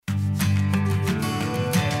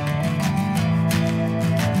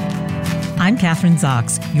I'm Catherine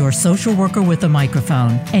Zox, your social worker with a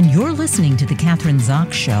microphone, and you're listening to The Catherine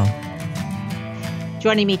Zox Show.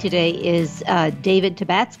 Joining me today is David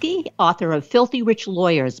Tabatsky, author of Filthy Rich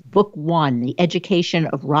Lawyers, Book 1, The Education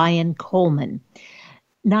of Ryan Coleman.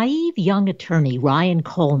 Naive young attorney Ryan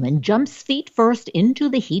Coleman jumps feet first into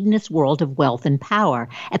the hedonist world of wealth and power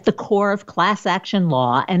at the core of class action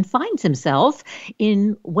law and finds himself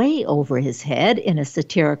in way over his head in a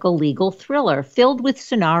satirical legal thriller filled with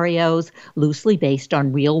scenarios loosely based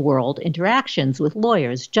on real-world interactions with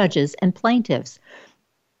lawyers, judges, and plaintiffs.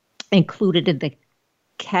 Included in the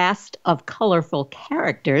cast of colorful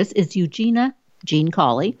characters is Jean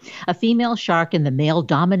Cawley, a female shark in the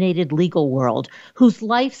male-dominated legal world whose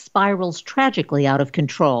life spirals tragically out of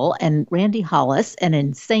control, and Randy Hollis, an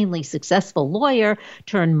insanely successful lawyer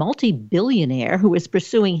turned multi-billionaire who is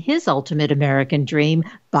pursuing his ultimate American dream,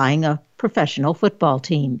 buying a professional football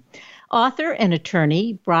team. Author and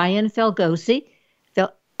attorney Brian Felgosi,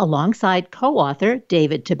 alongside co-author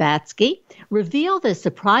David Tabatsky, reveal the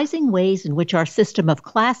surprising ways in which our system of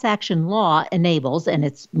class action law enables, and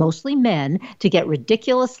it's mostly men, to get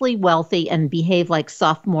ridiculously wealthy and behave like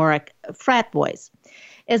sophomoric frat boys.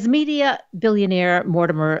 As media billionaire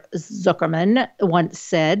Mortimer Zuckerman once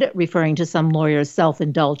said, referring to some lawyers'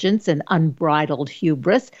 self-indulgence and unbridled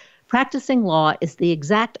hubris, practicing law is the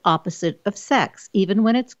exact opposite of sex. Even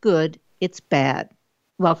when it's good, it's bad.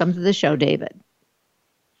 Welcome to the show, David.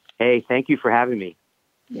 Hey, thank you for having me.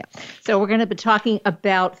 Yeah. So we're going to be talking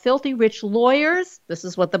about Filthy Rich Lawyers. This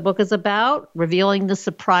is what the book is about, revealing the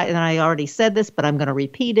surprise, and I already said this, but I'm going to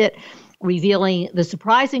repeat it, revealing the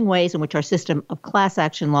surprising ways in which our system of class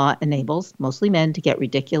action law enables mostly men to get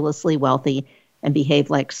ridiculously wealthy and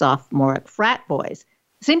behave like sophomoric frat boys.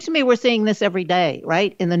 It seems to me we're seeing this every day,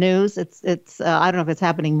 right? In the news. It's I don't know if it's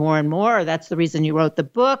happening more and more, or that's the reason you wrote the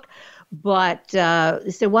book. But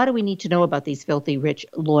so why do we need to know about these filthy rich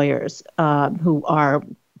lawyers who are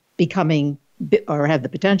becoming or have the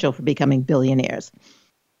potential for becoming billionaires?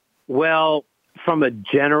 Well, from a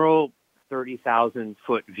general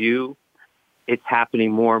 30,000-foot view, it's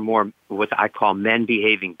happening more and more what I call men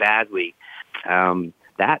behaving badly.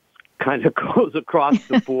 That kind of goes across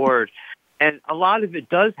the board. And a lot of it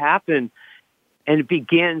does happen, and it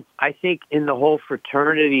begins, I think, in the whole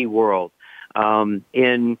fraternity world,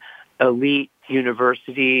 in elite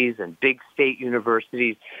universities and big state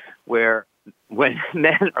universities where when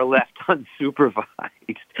men are left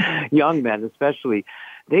unsupervised, young men especially,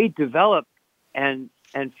 they develop and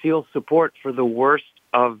feel support for the worst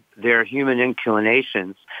of their human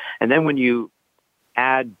inclinations. And then when you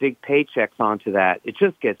add big paychecks onto that, it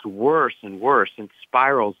just gets worse and worse and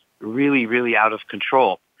spirals really, really out of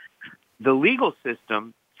control. The legal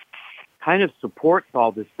system kind of supports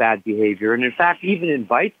all this bad behavior, and in fact, even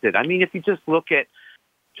invites it. I mean, if you just look at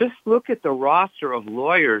the roster of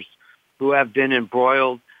lawyers who have been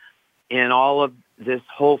embroiled in all of this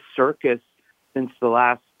whole circus since the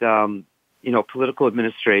last, political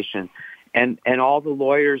administration, and all the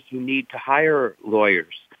lawyers who need to hire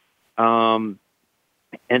lawyers, and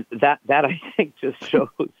that I think just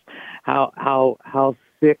shows how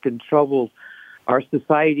sick and troubled our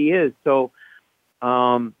society is. So.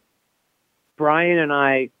 Brian and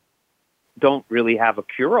I don't really have a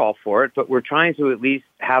cure-all for it, but we're trying to at least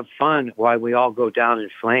have fun while we all go down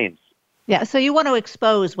in flames. Yeah, so you want to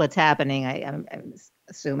expose what's happening, I'm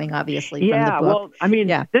assuming, obviously, from the book. Well, I mean,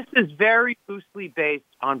 This is very loosely based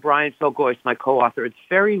on Brian Felgosi, my co-author. It's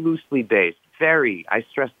very loosely based, I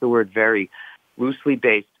stress the word very, loosely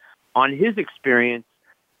based on his experience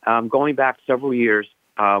going back several years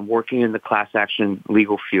working in the class action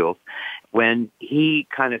legal field. When he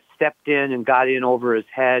kind of stepped in and got in over his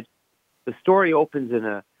head, the story opens in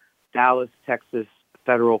a Dallas, Texas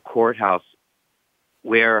federal courthouse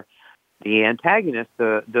where the antagonist,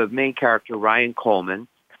 the main character, Ryan Coleman,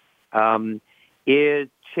 is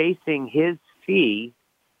chasing his fee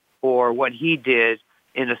for what he did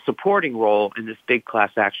in a supporting role in this big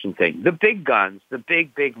class action thing. The big guns, the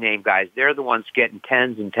big name guys, they're the ones getting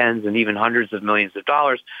tens and even hundreds of millions of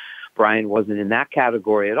dollars. Brian wasn't in that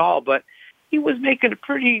category at all, but he was making a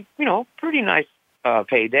pretty nice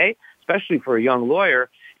payday, especially for a young lawyer.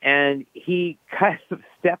 And he kind of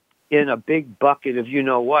stepped in a big bucket of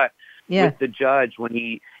with the judge when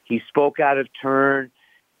he spoke out of turn.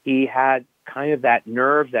 He had kind of that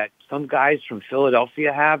nerve that some guys from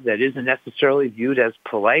Philadelphia have that isn't necessarily viewed as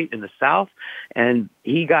polite in the South, and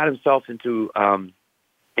he got himself into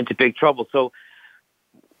big trouble. So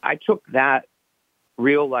I took that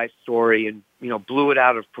real life story and blew it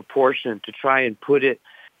out of proportion to try and put it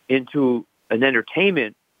into an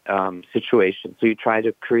entertainment situation. So you try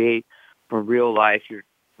to create from real life, you're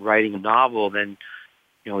writing a novel, then,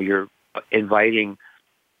 you're inviting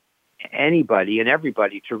anybody and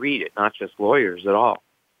everybody to read it, not just lawyers at all.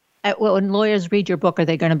 Well, when lawyers read your book, are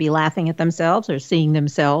they going to be laughing at themselves or seeing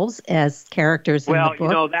themselves as characters in the book?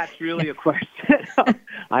 Well, that's really a question.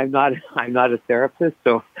 I'm not a therapist,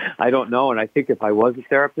 so I don't know. And I think if I was a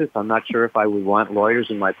therapist, I'm not sure if I would want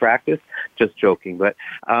lawyers in my practice. Just joking. But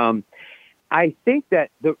I think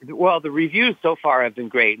that the reviews so far have been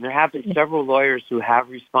great. And there have been several lawyers who have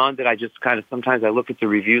responded. I just sometimes I look at the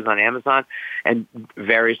reviews on Amazon, and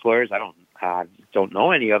various lawyers, I don't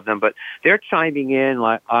know any of them, but they're chiming in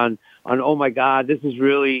on, oh my God, this is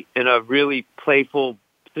really, in a really playful,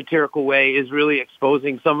 satirical way, is really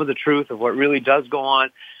exposing some of the truth of what really does go on.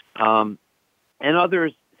 And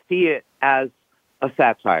others see it as a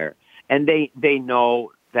satire. And they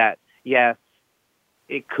know that, yes,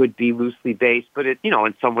 it could be loosely based, but it,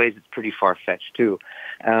 in some ways it's pretty far-fetched too.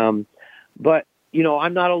 But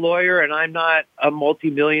I'm not a lawyer and I'm not a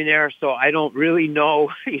multimillionaire, so I don't really know,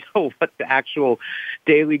 what the actual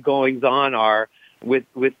daily goings on are with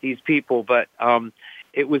these people. But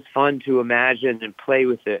it was fun to imagine and play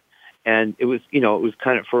with it, and it was, it was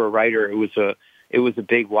kind of, for a writer, it was a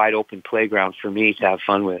big, wide open playground for me to have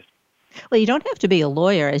fun with. Well, you don't have to be a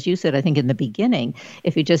lawyer, as you said, I think, in the beginning.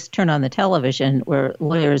 If you just turn on the television, where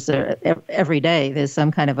lawyers are every day, there's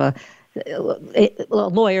some kind of a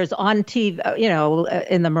lawyers on TV,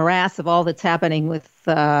 in the morass of all that's happening with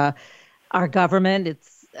our government.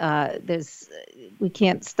 We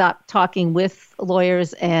can't stop talking with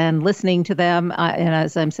lawyers and listening to them. And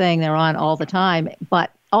as I'm saying, they're on all the time.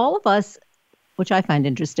 But all of us, which I find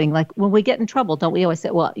interesting, like when we get in trouble, don't we always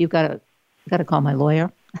say, well, you've got to call my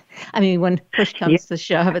lawyer? I mean, when push comes to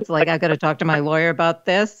shove, it's like, I've got to talk to my lawyer about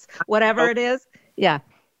this, whatever it is. Yeah.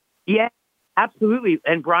 Yeah, absolutely.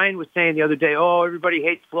 And Brian was saying the other day, oh, everybody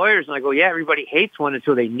hates lawyers. And I go, yeah, everybody hates one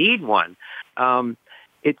until they need one.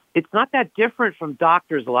 It's not that different from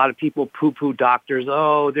doctors. A lot of people poo-poo doctors.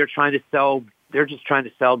 Oh, they're just trying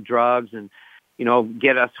to sell drugs and,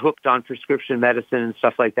 get us hooked on prescription medicine and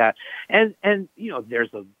stuff like that. And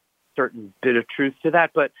there's a certain bit of truth to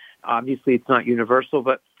that, but obviously it's not universal.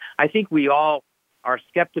 But I think we all are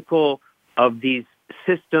skeptical of these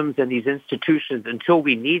systems and these institutions until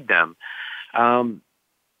we need them.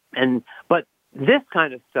 But this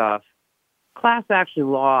kind of stuff, class action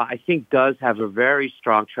law, I think, does have a very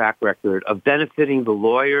strong track record of benefiting the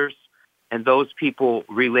lawyers and those people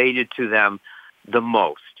related to them the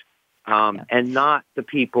most, and not the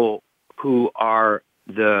people who are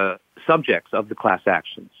the subjects of the class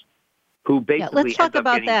actions. Who basically let's talk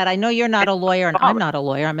about that. I know you're not a lawyer, and I'm not a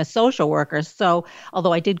lawyer. I'm a social worker. So,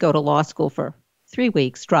 although I did go to law school for 3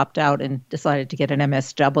 weeks, dropped out and decided to get an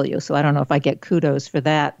MSW. So I don't know if I get kudos for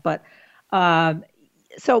that. But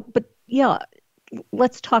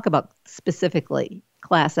let's talk about specifically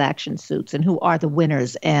class action suits and who are the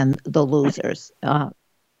winners and the losers.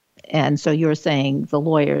 And so you're saying the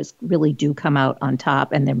lawyers really do come out on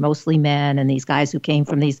top, and they're mostly men, and these guys who came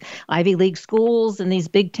from these Ivy League schools and these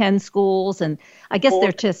Big Ten schools, and I guess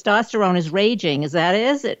their testosterone is raging. Is that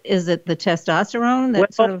it? Is it the testosterone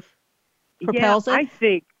that sort of propels it? I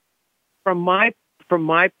think from my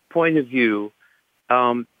point of view,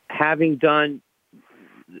 having done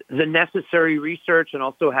the necessary research and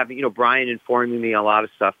also having, Brian informing me a lot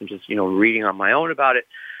of stuff and just, reading on my own about it,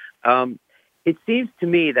 it seems to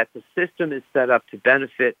me that the system is set up to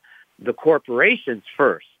benefit the corporations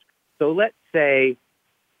first. So let's say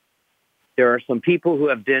there are some people who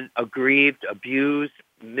have been aggrieved, abused,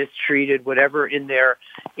 mistreated, whatever,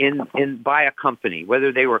 by a company,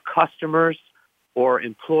 whether they were customers or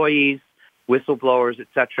employees, whistleblowers,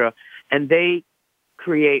 etc., and they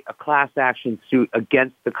create a class action suit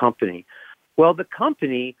against the company. Well, the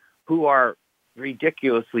company, who are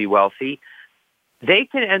ridiculously wealthy, they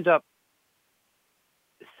can end up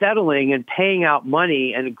settling and paying out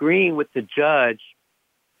money and agreeing with the judge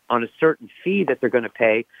on a certain fee that they're going to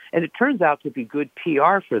pay, and it turns out to be good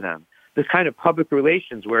PR for them. This kind of public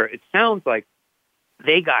relations where it sounds like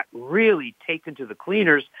they got really taken to the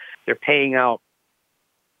cleaners. They're paying out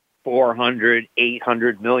 $400,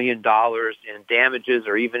 $800 million in damages,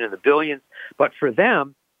 or even in the billions. But for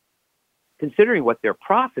them, considering what their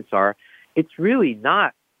profits are, it's really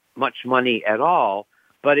not much money at all,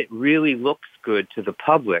 but it really looks good to the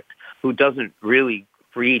public, who doesn't really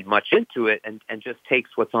read much into it and just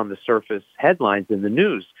takes what's on the surface headlines in the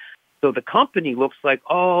news. So the company looks like,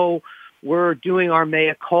 oh, we're doing our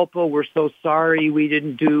mea culpa. We're so sorry. We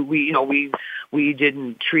we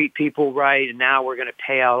didn't treat people right, and now we're going to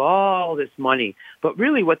pay out all this money. But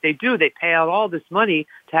really what they do, they pay out all this money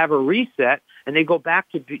to have a reset, and they go back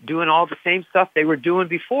to doing all the same stuff they were doing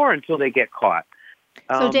before until they get caught.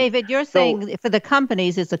 So, David, you're saying for the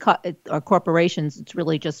companies or corporations, it's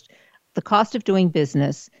really just the cost of doing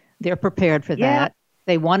business. They're prepared for that.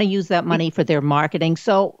 They want to use that money for their marketing.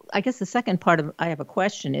 So I guess the second part of I have a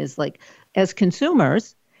question is like, as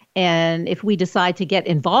consumers, and if we decide to get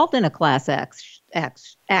involved in a class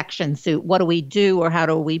action suit, what do we do, or how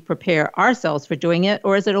do we prepare ourselves for doing it?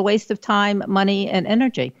 Or is it a waste of time, money, and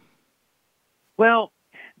energy? Well,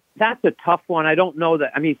 that's a tough one. I don't know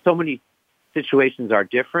that. I mean, so many situations are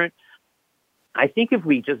different. I think if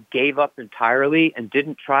we just gave up entirely and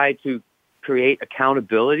didn't try to create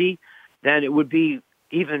accountability, then it would be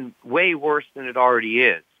even way worse than it already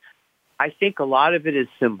is. I think a lot of it is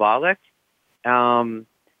symbolic. For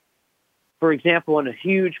example, in a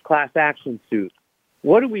huge class action suit,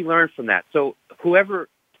 what do we learn from that? So whoever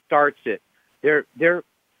starts it, they're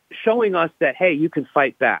showing us that, hey, you can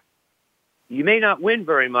fight back. You may not win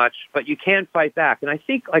very much, but you can fight back. And I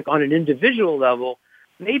think like on an individual level,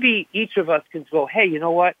 maybe each of us can go, hey, you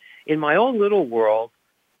know what? In my own little world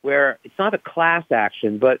where it's not a class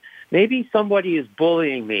action, but maybe somebody is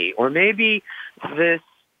bullying me, or maybe this,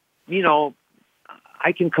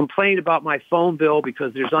 I can complain about my phone bill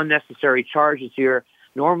because there's unnecessary charges here.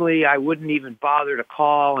 Normally I wouldn't even bother to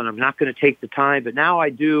call, and I'm not going to take the time, but now I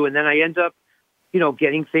do. And then I end up,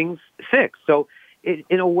 getting things fixed. So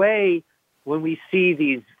in a way, when we see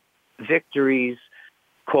these victories,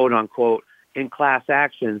 quote unquote, in class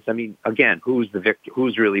actions, I mean, again, who's the victor?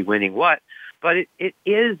 Who's really winning what? But it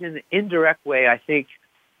is in an indirect way, I think,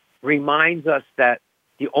 reminds us that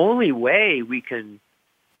the only way we can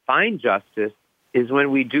find justice is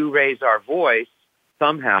when we do raise our voice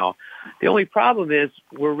somehow. The only problem is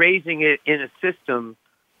we're raising it in a system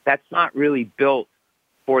that's not really built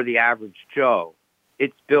for the average Joe.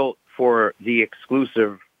 It's built for the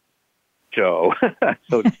exclusive Joe,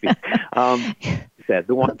 so to speak. Said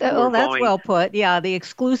the one. That's well put. Yeah, the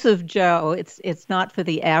exclusive Joe. It's not for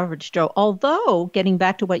the average Joe. Although, getting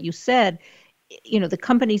back to what you said, the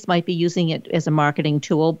companies might be using it as a marketing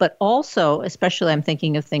tool, but also, especially, I'm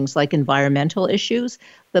thinking of things like environmental issues.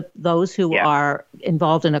 Those who are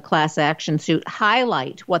involved in a class action suit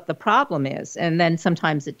highlight what the problem is, and then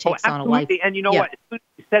sometimes it takes on a life. And you know what? As soon as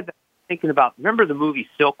you said that, I'm thinking about. Remember the movie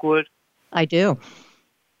Silkwood? I do.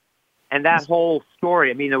 And that whole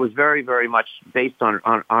story, I mean, it was very, very much based on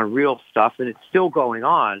real stuff, and it's still going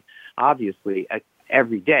on, obviously,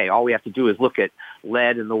 every day. All we have to do is look at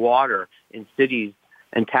lead in the water in cities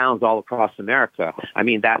and towns all across America. I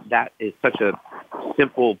mean, that is such a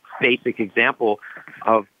simple, basic example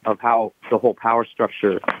of how the whole power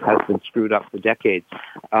structure has been screwed up for decades.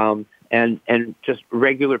 And just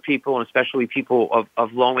regular people, and especially people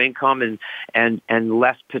of low income and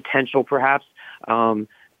less potential, perhaps,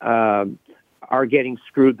 are getting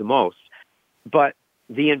screwed the most. But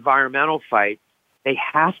the environmental fight, they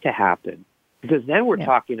have to happen, because then we're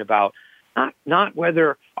talking about not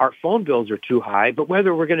whether our phone bills are too high, but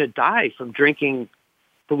whether we're going to die from drinking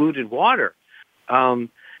polluted water. And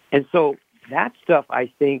so that stuff,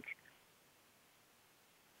 I think,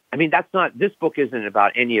 I mean, this book isn't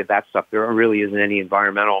about any of that stuff. There really isn't any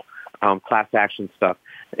environmental class action stuff.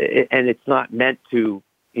 And it's not meant to,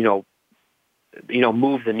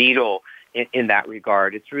 move the needle in that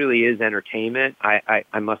regard. It really is entertainment,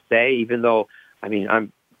 I must say, even though, I mean,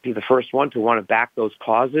 I'm be the first one to want to back those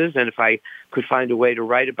causes. And if I could find a way to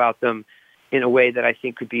write about them in a way that I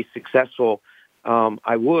think could be successful,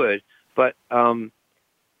 I would. But I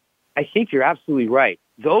think you're absolutely right.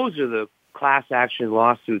 Those are the class action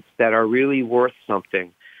lawsuits that are really worth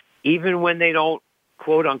something. Even when they don't,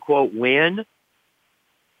 quote unquote, win,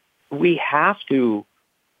 we have to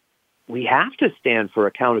stand for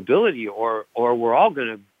accountability, or we're all going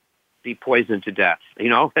to be poisoned to death,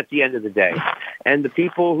 at the end of the day. And the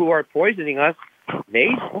people who are poisoning us, they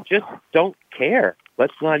just don't care.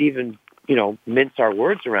 Let's not even, mince our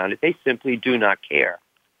words around it. They simply do not care.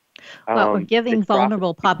 Well, we're giving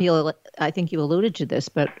vulnerable I think you alluded to this,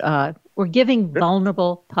 but we're giving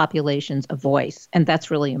vulnerable populations a voice, and that's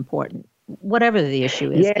really important. Whatever the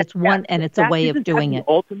issue is, it's one, and it's a way of doing it.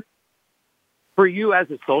 Ultimate, for you as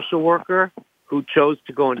a social worker who chose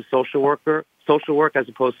to go into social work as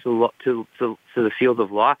opposed to the field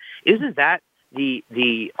of law, isn't that the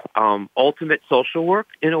ultimate social work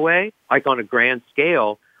in a way? Like on a grand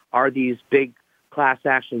scale, are these big class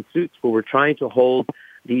action suits where we're trying to hold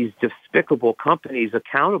these despicable companies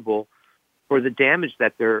accountable for the damage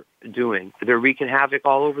that they're doing. They're wreaking havoc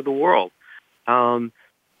all over the world. And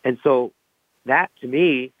so that to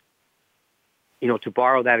me, to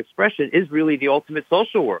borrow that expression, is really the ultimate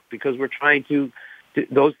social work, because we're trying to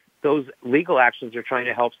those legal actions are trying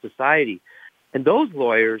to help society. And those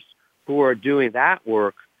lawyers who are doing that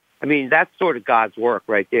work, I mean, that's sort of God's work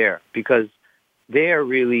right there, because they're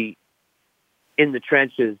really in the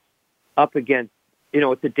trenches up against,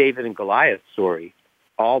 it's a David and Goliath story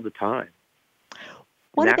all the time.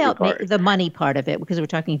 What about the money part of it? Because we're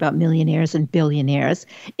talking about millionaires and billionaires.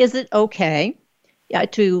 Is it okay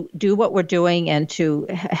to do what we're doing and to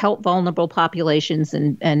help vulnerable populations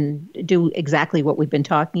and do exactly what we've been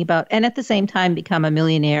talking about, and at the same time become a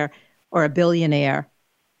millionaire or a billionaire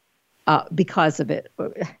because of it?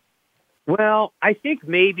 Well, I think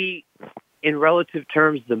maybe in relative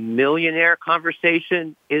terms, the millionaire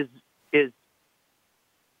conversation is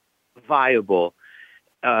viable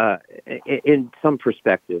in some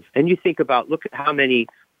perspective. And you think about, look at how many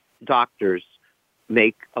doctors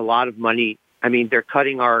make a lot of money. I mean, they're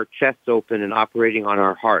cutting our chests open and operating on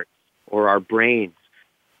our hearts or our brains.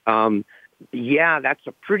 Yeah, that's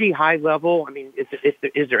a pretty high level. I mean,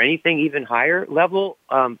 is there anything even higher level,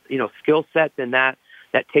 skill set than that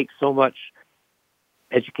takes so much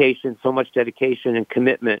education, so much dedication and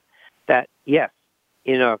commitment that, yes,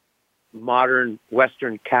 in a modern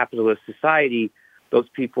Western capitalist society, those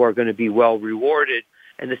people are going to be well rewarded.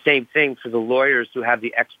 And the same thing for the lawyers who have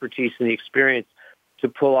the expertise and the experience to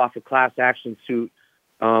pull off a class action suit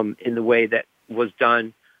in the way that was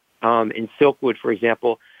done in Silkwood, for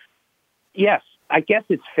example. Yes, I guess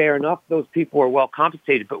it's fair enough. Those people are well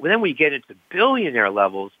compensated. But then we get into billionaire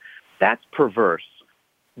levels, that's perverse.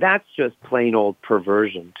 That's just plain old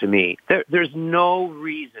perversion to me. There's no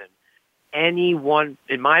reason anyone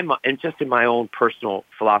in my mind, and just in my own personal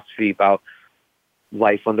philosophy about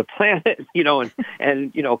life on the planet,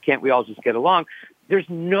 and can't we all just get along? There's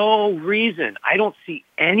no reason. I don't see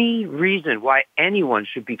any reason why anyone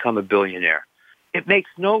should become a billionaire. It makes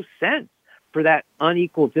no sense for that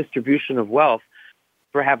unequal distribution of wealth,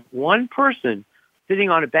 for have one person sitting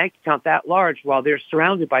on a bank account that large while they're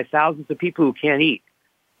surrounded by thousands of people who can't eat.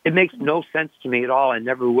 It makes no sense to me at all, and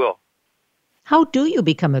never will. How do you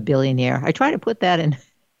become a billionaire? I try to put that in.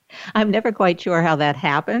 I'm never quite sure how that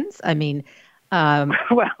happens. I mean,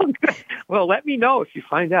 well, let me know if you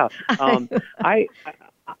find out. I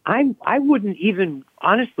wouldn't even,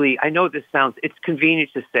 honestly, I know it's convenient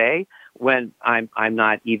to say when I'm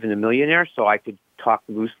not even a millionaire, so I could talk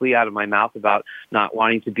loosely out of my mouth about not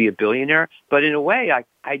wanting to be a billionaire. But in a way,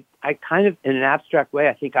 I kind of, in an abstract way,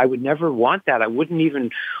 I think I would never want that. I wouldn't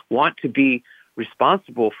even want to be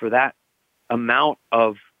responsible for that amount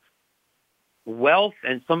of wealth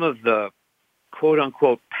and some of the quote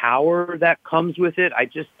unquote power that comes with it. I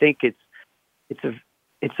just think it's a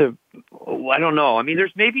I don't know. I mean,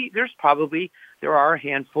 there are a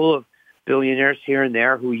handful of billionaires here and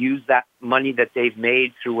there who use that money that they've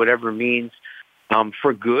made through whatever means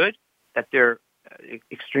for good, that they're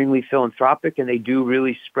extremely philanthropic and they do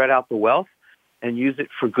really spread out the wealth and use it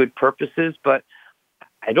for good purposes. But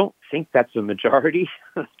I don't think that's a majority,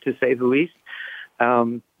 to say the least.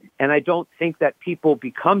 And I don't think that people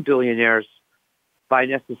become billionaires by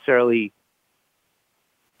necessarily,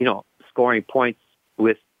 scoring points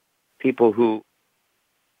with people who,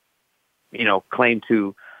 claim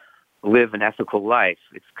to live an ethical life.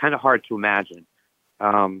 It's kind of hard to imagine.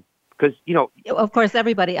 Because, of course,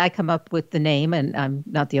 everybody, I come up with the name, and I'm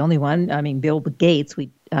not the only one. I mean, Bill Gates,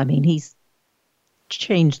 he's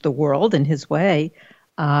changed the world in his way,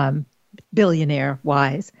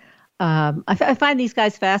 billionaire-wise. I find these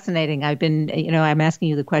guys fascinating. I've been, I'm asking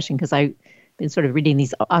you the question because I've been sort of reading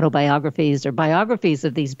these autobiographies or biographies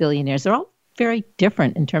of these billionaires. They're all very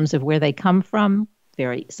different in terms of where they come from.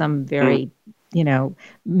 Some very,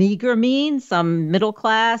 meager means, some middle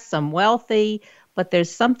class, some wealthy. But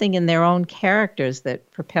there's something in their own characters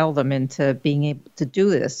that propel them into being able to do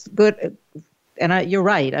this. Good. And you're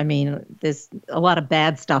right. I mean, there's a lot of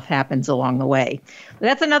bad stuff happens along the way. But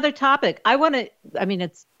that's another topic.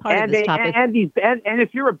 It's part of this topic. And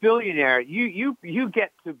if you're a billionaire, you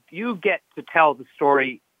get to tell the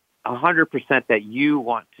story 100% that you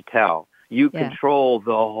want to tell. You control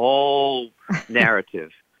the whole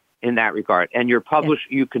narrative in that regard. And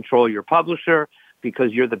you control your publisher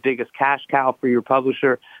because you're the biggest cash cow for your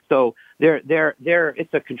publisher. So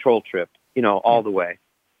it's a control trip, all the way.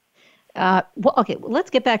 Let's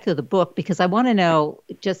get back to the book, because I want to know,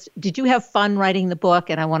 did you have fun writing the book?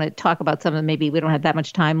 And I want to talk about some of maybe we don't have that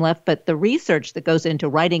much time left, but the research that goes into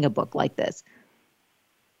writing a book like this.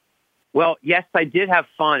 Well, yes, I did have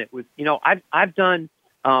fun. It was, I've done,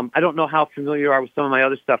 I don't know how familiar you are with some of my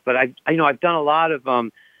other stuff, but I've done a lot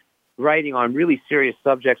of writing on really serious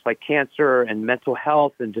subjects like cancer and mental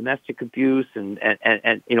health and domestic abuse and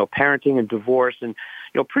parenting and divorce and,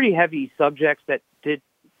 pretty heavy subjects that did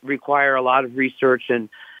require a lot of research and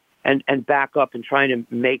backup and trying to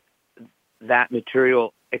make that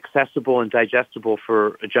material accessible and digestible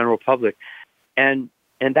for a general public. And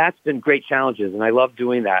that's been great challenges, and I love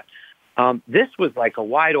doing that. This was like a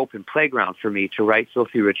wide open playground for me to write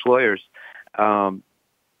Filthy Rich Lawyers.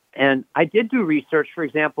 And I did do research. For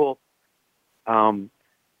example,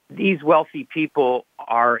 these wealthy people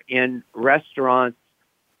are in restaurants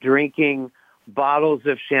drinking bottles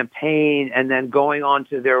of champagne and then going on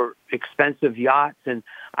to their expensive yachts. And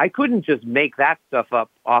I couldn't just make that stuff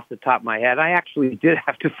up off the top of my head. I actually did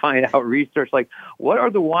have to find out research, like what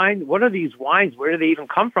are these wines? Where do they even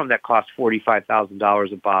come from that cost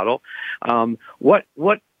 $45,000 a bottle?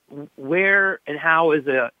 Where and how is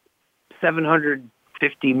a $750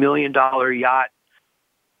 million yacht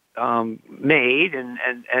made,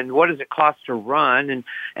 and what does it cost to run?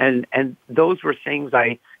 And those were things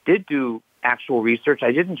I did do actual research.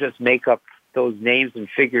 I didn't just make up those names and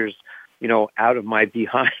figures, out of my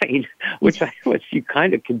behind, which you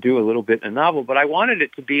kind of can do a little bit in a novel, but I wanted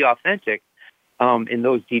it to be authentic in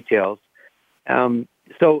those details.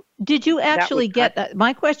 So did you actually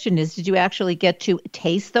my question is, did you actually get to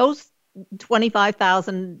taste those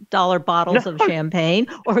 $25,000 bottles of champagne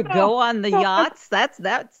or go on the yachts? That's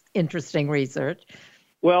interesting research.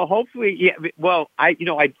 Well, hopefully, yeah. Well,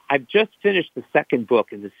 I've just finished the second book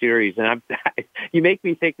in the series, and you make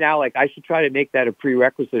me think now, like I should try to make that a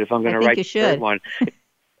prerequisite if I'm going to write the third one.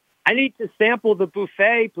 I need to sample the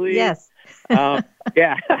buffet, please. Yes.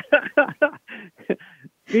 Yeah.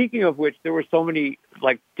 Speaking of which, there were so many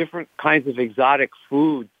like different kinds of exotic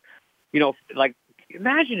foods. Like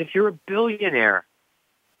imagine if you're a billionaire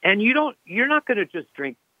and you're not going to just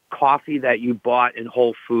drink coffee that you bought in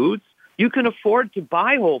Whole Foods. You can afford to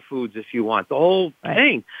buy Whole Foods if you want, the whole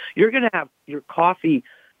thing. You're going to have your coffee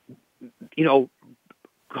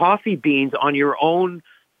beans on your own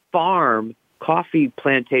farm, coffee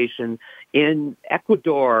plantation in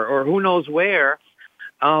Ecuador or who knows where,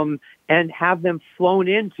 and have them flown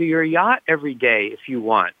into your yacht every day if you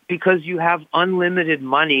want, because you have unlimited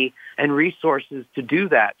money and resources to do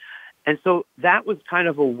that. And so that was kind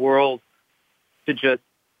of a world to just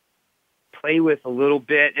play with a little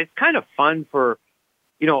bit. It's kind of fun for,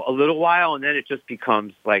 a little while, and then it just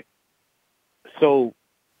becomes like so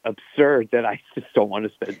absurd that I just don't want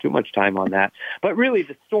to spend too much time on that. But really,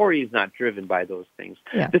 the story is not driven by those things.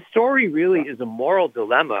 Yeah. The story really is a moral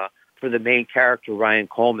dilemma for the main character, Ryan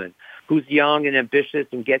Coleman, who's young and ambitious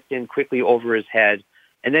and gets in quickly over his head.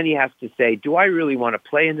 And then he has to say, do I really want to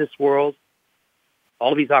play in this world?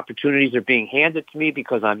 All these opportunities are being handed to me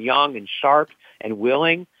because I'm young and sharp and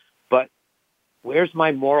willing, but where's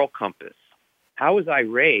my moral compass? How was I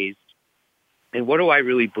raised? And what do I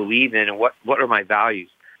really believe in? And what are my values?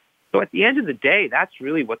 So at the end of the day, that's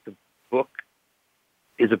really what the book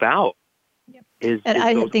is about. Yep.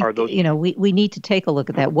 I think we need to take a look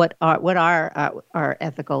at that. What are our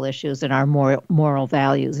ethical issues and our moral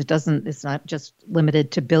values? It's not just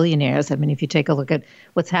limited to billionaires. I mean, if you take a look at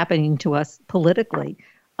what's happening to us politically,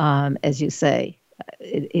 as you say,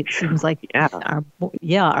 it seems like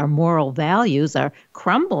our moral values are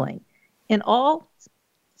crumbling in all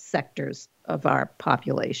sectors of our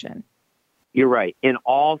population. You're right, in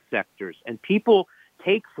all sectors, and people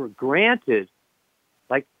take for granted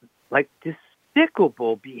like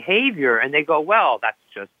despicable behavior, and they go, well, that's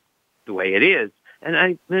just the way it is. And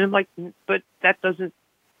I'm like, but that's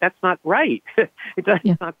not right. It's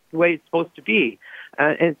not the way it's supposed to be.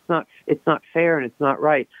 It's not fair, and it's not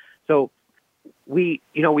right. So we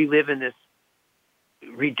live in this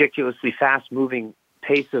ridiculously fast-moving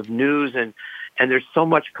pace of news, and there's so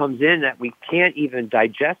much comes in that we can't even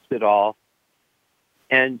digest it all.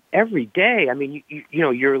 And every day, I mean,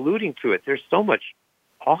 you're alluding to it. There's so much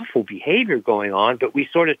awful behavior going on, but we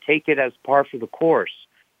sort of take it as par for the course.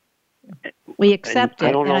 We accept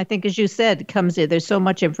it. And I think, as you said, it comes in. There's so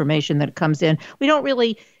much information that comes in. We don't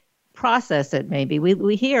really process it. Maybe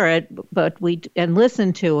we hear it, and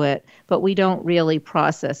listen to it, but we don't really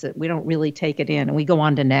process it. We don't really take it in, and we go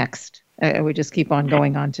on to next. We just keep on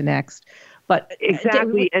going on to next. But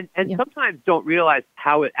exactly, and sometimes don't realize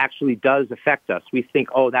how it actually does affect us. We think,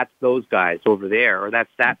 oh, that's those guys over there, or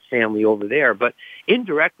that's that family over there. But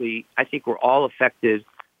indirectly, I think we're all affected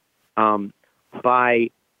by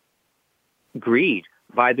greed,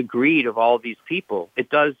 by the greed of all these people.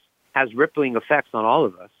 It has rippling effects on all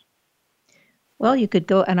of us. Well, you could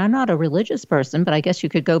go, and I'm not a religious person, but I guess you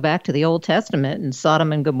could go back to the Old Testament and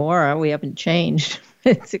Sodom and Gomorrah. We haven't changed.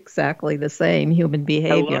 It's exactly the same human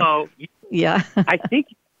behavior. Hello. Yeah. I think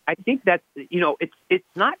that, it's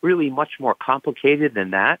not really much more complicated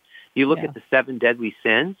than that. You look at the 7 deadly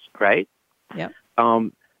sins, right? Yep.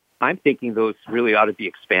 I'm thinking those really ought to be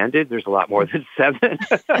expanded. There's a lot more than 7.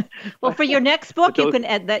 Well, for your next book, you can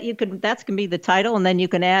add that. That's going to be the title, and then you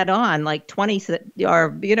can add on like 20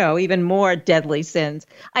 or even more deadly sins.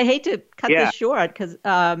 I hate to cut this short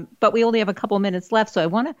but we only have a couple minutes left, so I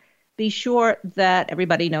want to be sure that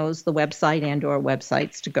everybody knows the website and/or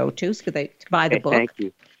websites to go to to buy the book. Thank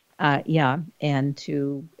you. And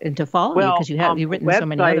to follow you because you've written so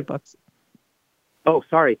many other books. Oh,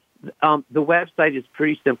 sorry. The website is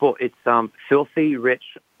pretty simple. It's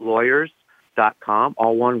filthyrichlawyers.com,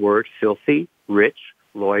 all one word,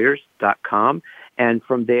 filthyrichlawyers.com. And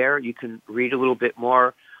from there, you can read a little bit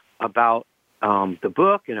more about the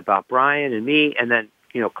book and about Brian and me, and then,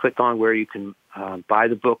 click on where you can buy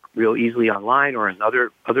the book real easily online or in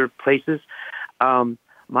other places. My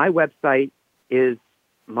website is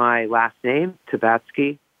my last name,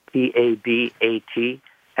 Tabatsky, Tabatsky,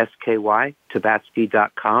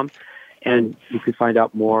 Tabatsky.com. And you can find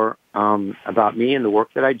out more about me and the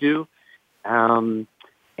work that I do. The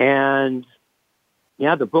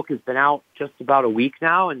book has been out just about a week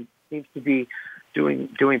now and seems to be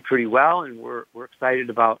doing pretty well. And we're excited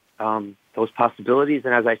about those possibilities.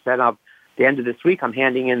 And as I said, at the end of this week, I'm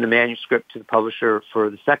handing in the manuscript to the publisher for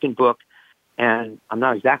the second book. And I'm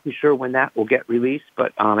not exactly sure when that will get released,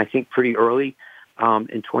 but I think pretty early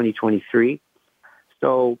in 2023.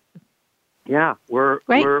 So, yeah, we're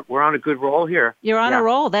on a good roll here. You're on a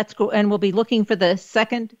roll. That's cool. And we'll be looking for the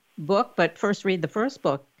second book, but first read the first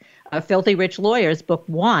book, Filthy Rich Lawyers, Book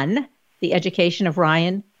 1, The Education of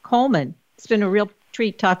Ryan Coleman. It's been a real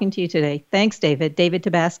treat talking to you today. Thanks, David. David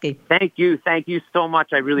Tabatsky. Thank you. Thank you so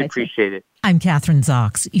much. I really appreciate it. I'm Catherine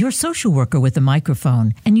Zox, your social worker with a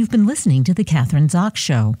microphone, and you've been listening to The Catherine Zox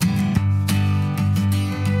Show.